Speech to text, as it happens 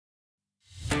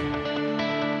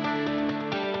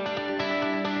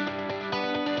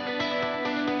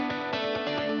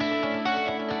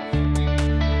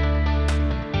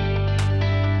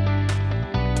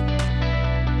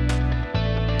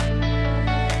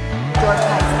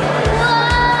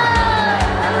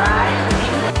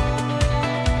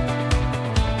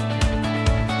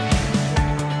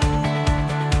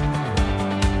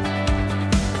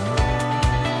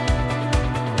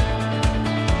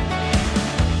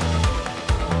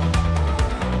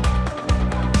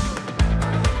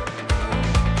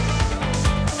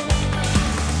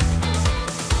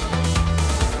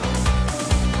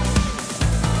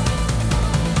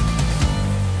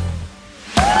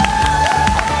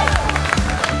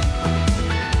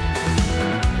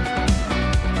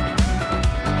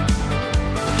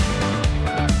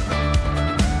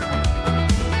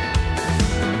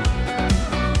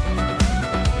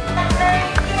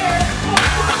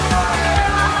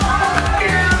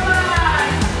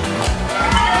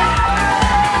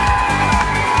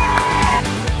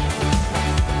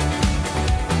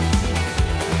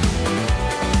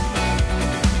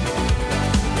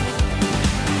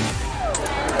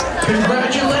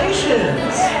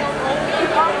Congratulations!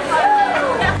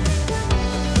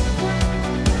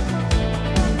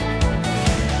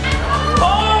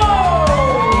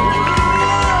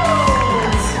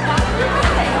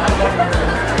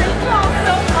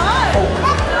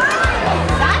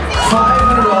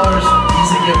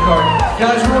 Gift card.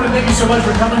 Guys, we want to thank you so much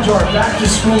for coming to our back to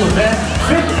school event,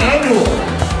 5th annual.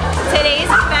 Today's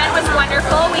event was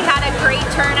wonderful. We had a great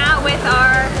turnout with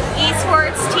our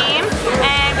esports team,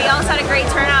 and we also had a great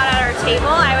turnout at our table.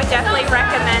 I would definitely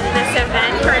recommend this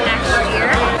event for next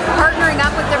year. Partnering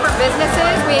up with different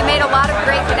businesses, we made a lot of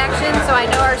great connections, so I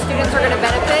know our students are going to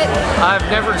benefit. I've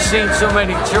never seen so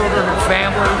many children and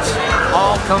families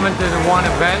all coming to the one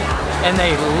event, and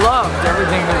they loved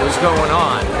everything that was going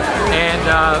on. And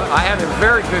I had a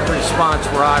very good response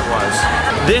where I was.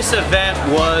 This event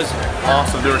was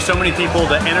awesome. There were so many people,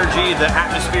 the energy, the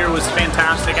atmosphere was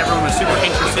fantastic. Everyone was super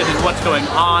interested in what's going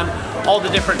on. All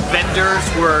the different vendors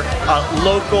were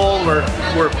local, were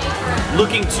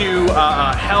looking to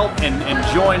help and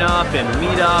join up and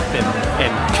meet up and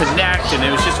connect, and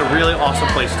it was just a really awesome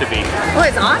place to be. It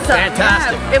was awesome.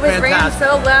 Fantastic. Yeah, it was ran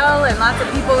so well, and lots of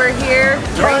people were here.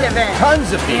 Great event.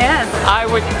 Tons of people. Yes. I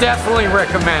would definitely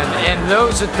recommend, and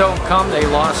those that don't come, they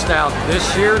lost out this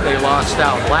year, they lost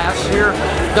out last year.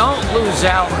 Don't lose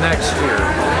out next year.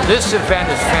 This event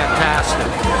is fantastic.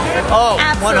 Oh,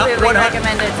 absolutely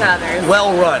recommend it to others.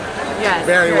 Well run. Yes,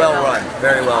 very well run.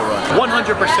 Very well run.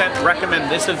 100% recommend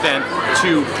this event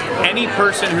to any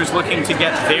person who's looking to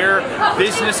get their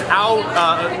business out,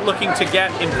 looking to get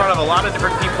in front of a lot of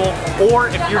different people, or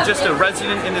if you're just a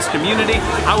resident in this community,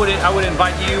 I would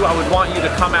invite you, I would want you to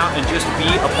come out and just be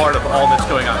a part of all that's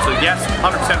going on. So yes,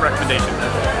 100% recommendation.